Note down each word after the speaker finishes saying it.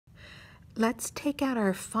Let's take out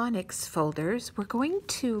our phonics folders. We're going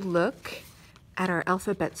to look at our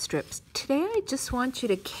alphabet strips. Today I just want you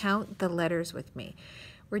to count the letters with me.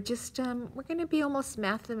 We're going to be almost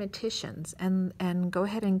mathematicians and go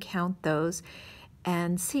ahead and count those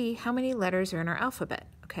and see how many letters are in our alphabet.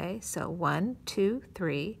 Okay, so 1, 2,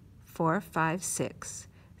 3, 4, 5, 6,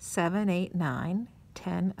 7, 8, 9,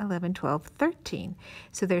 10, 11, 12, 13.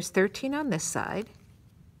 So there's 13 on this side.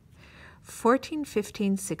 14,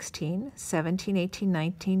 15, 16, 17, 18,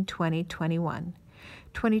 19, 20, 21,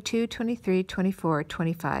 22, 23, 24,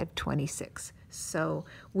 25, 26. So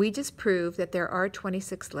we just proved that there are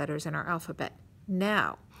 26 letters in our alphabet.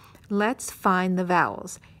 Now, let's find the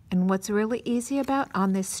vowels. And what's really easy about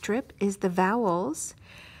on this strip is the vowels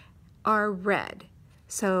are red.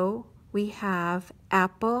 So we have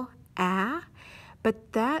apple, A,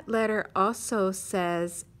 but that letter also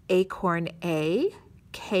says acorn, A,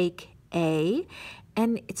 cake, A,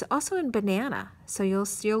 and it's also in banana. So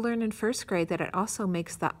you'll learn in first grade that it also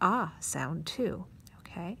makes the ah sound too.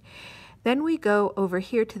 Okay. Then we go over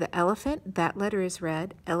here to the elephant. That letter is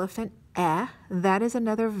red. Elephant, eh. That is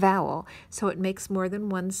another vowel, so it makes more than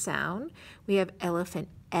one sound. We have elephant,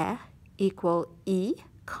 eh, equal E,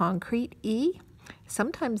 concrete E.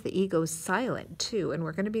 Sometimes the E goes silent too, and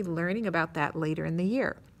we're going to be learning about that later in the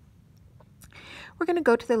year. We're going to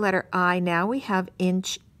go to the letter I now. We have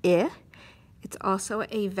inch, I. It's also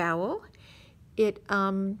a vowel. It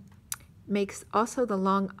makes also the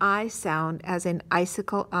long I sound, as in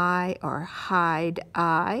icicle I or hide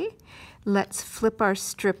I. Let's flip our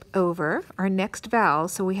strip over. Our next vowel,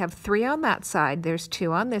 so we have 3 on that side, there's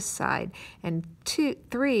 2 on this side, and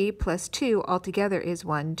 3 plus 2 altogether is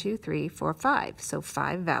 1, 2, 3, 4, 5. So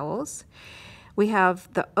 5 vowels. We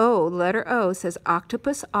have the O, letter O says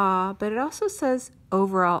octopus, ah, but it also says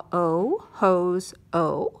overall O, hose,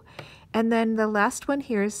 O. And then the last one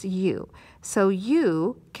here is U. So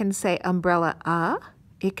U can say umbrella, ah,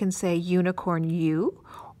 it can say unicorn, U,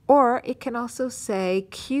 or it can also say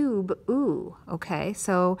cube, oo, okay?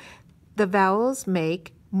 So the vowels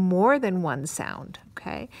make more than one sound,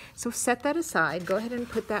 okay? So set that aside. Go ahead and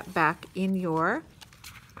put that back in your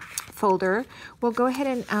folder. We'll go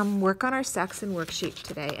ahead and work on our Saxon worksheet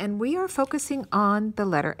today, and we are focusing on the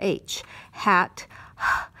letter H, hat,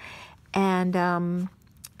 and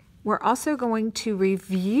we're also going to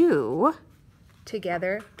review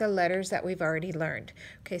together the letters that we've already learned.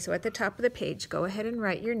 Okay, so at the top of the page, go ahead and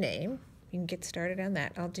write your name. You can get started on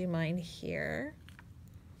that. I'll do mine here.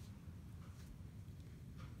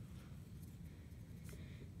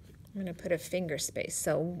 I'm going to put a finger space.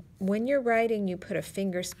 So when you're writing, you put a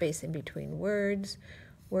finger space in between words,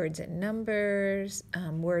 words and numbers,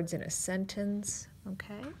 words in a sentence,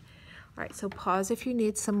 okay? All right, so pause if you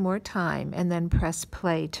need some more time, and then press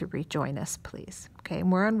play to rejoin us, please. Okay,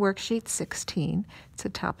 and we're on worksheet 16. It's the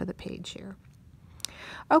top of the page here.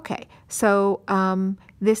 Okay, so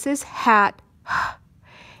this is hat,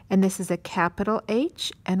 and this is a capital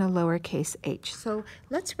H and a lowercase h. So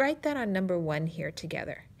let's write that on number 1 here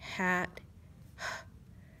together. Hat,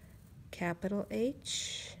 capital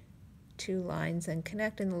H, 2 lines and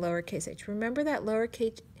connect in the lowercase h. Remember that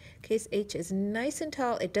lowercase h is nice and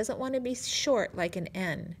tall. It doesn't want to be short like an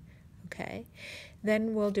N, okay?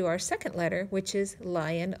 Then we'll do our second letter, which is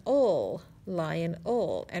lion, ol,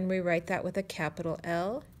 and we write that with a capital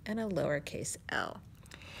L and a lowercase l.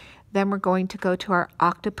 Then we're going to go to our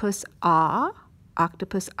octopus, ah.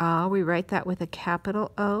 Octopus, ah, we write that with a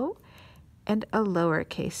capital O and a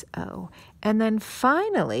lowercase o. And then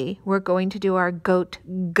finally, we're going to do our goat,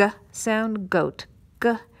 g sound, goat,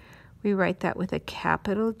 g. We write that with a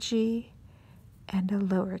capital G and a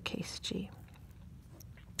lowercase g.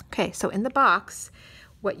 Okay, so in the box,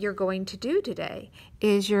 what you're going to do today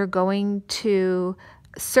is you're going to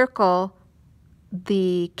circle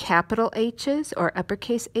the capital H's or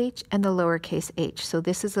uppercase H and the lowercase h. So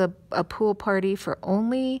this is a pool party for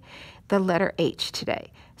only the letter H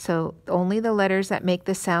today. So only the letters that make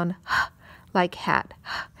the sound like hat.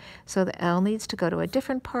 So the L needs to go to a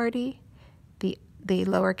different party. The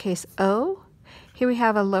lowercase o. Here we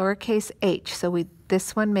have a lowercase h. So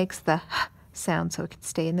this one makes the sound, so it can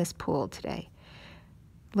stay in this pool today.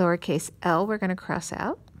 Lowercase l we're going to cross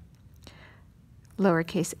out.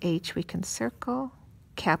 Lowercase h we can circle.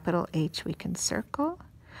 Capital H we can circle.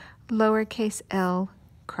 Lowercase l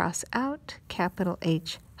cross out. Capital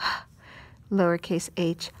H. Lowercase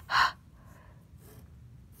h.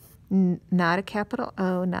 Not a capital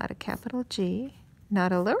O, not a capital G,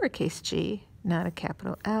 not a lowercase g, not a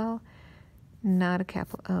capital L, not a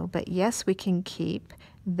capital O. But yes, we can keep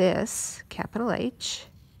this capital H.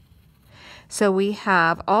 So we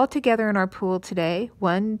have all together in our pool today,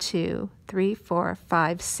 1, 2, 3, 4,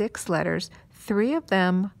 5, 6 letters. 3 of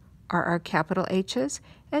them are our capital H's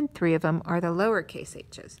and 3 of them are the lowercase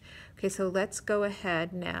h's. Okay, so let's go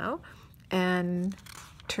ahead now and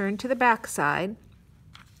turn to the back side.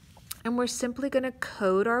 And we're simply going to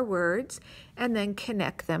code our words and then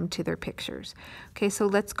connect them to their pictures. Okay, so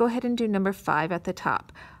let's go ahead and do number 5 at the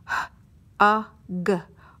top. H-a-g,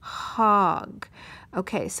 hog.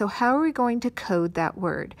 Okay, so how are we going to code that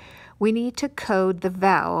word? We need to code the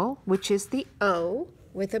vowel, which is the O,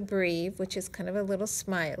 with a breve, which is kind of a little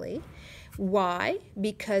smiley. Why?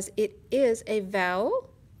 Because it is a vowel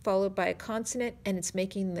followed by a consonant, and it's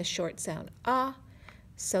making the short sound ah.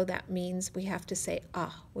 So that means we have to say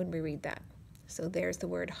ah when we read that. So there's the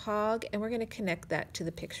word hog, and we're going to connect that to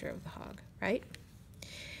the picture of the hog, right?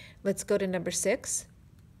 Let's go to number 6.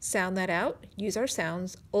 Sound that out. Use our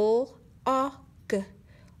sounds. Ol, ah, g,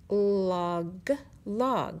 log,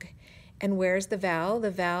 log. And where's the vowel? The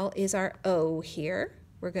vowel is our O here.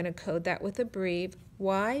 We're going to code that with a breve.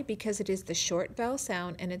 Why? Because it is the short vowel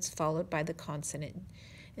sound and it's followed by the consonant.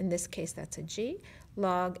 In this case, that's a G.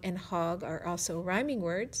 Log and hog are also rhyming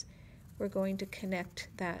words. We're going to connect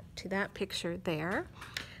that to that picture there.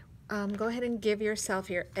 Go ahead and give yourself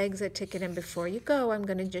your exit ticket, and before you go, I'm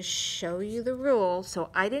going to just show you the rule. So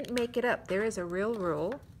I didn't make it up. There is a real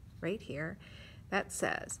rule right here that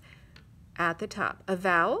says at the top, a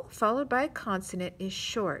vowel followed by a consonant is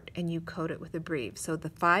short, and you code it with a breve. So the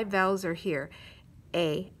 5 vowels are here.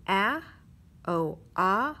 A, O,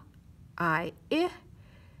 I,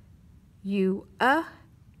 U,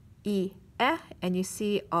 E, and you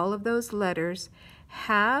see all of those letters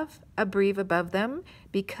have a breve above them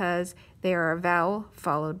because they are a vowel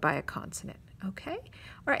followed by a consonant. Okay?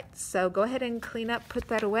 All right, so go ahead and clean up, put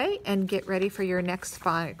that away, and get ready for your next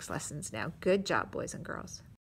phonics lessons now. Good job, boys and girls.